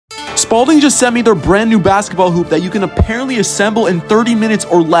Spalding just sent me their brand new basketball hoop that you can apparently assemble in 30 minutes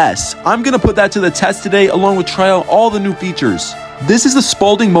or less. I'm gonna put that to the test today along with try out all the new features. This is the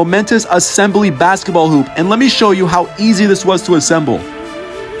Spalding Momentous Assembly basketball hoop, and let me show you how easy this was to assemble.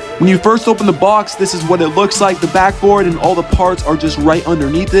 When you first open the box, this is what it looks like. The backboard and all the parts are just right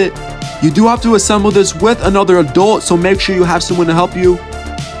underneath it. You do have to assemble this with another adult, so make sure you have someone to help you.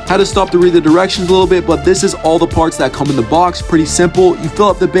 Had to stop to read the directions a little bit, but this is all the parts that come in the box. Pretty simple. You fill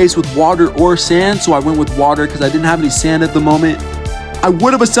up the base with water or sand, so I went with water because I didn't have any sand at the moment. I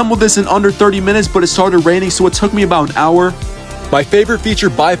would have assembled this in under 30 minutes, but it started raining, so it took me about an hour. My favorite feature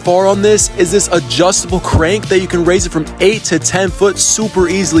by far on this is this adjustable crank that you can raise it from 8 to 10 foot super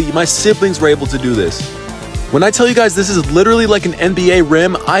easily. My siblings were able to do this. When I tell you guys this is literally like an NBA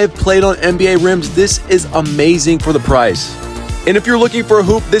rim, I have played on NBA rims. This is amazing for the price. And if you're looking for a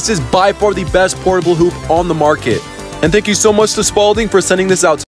hoop, this is by far the best portable hoop on the market. And thank you so much to Spalding for sending this out to me.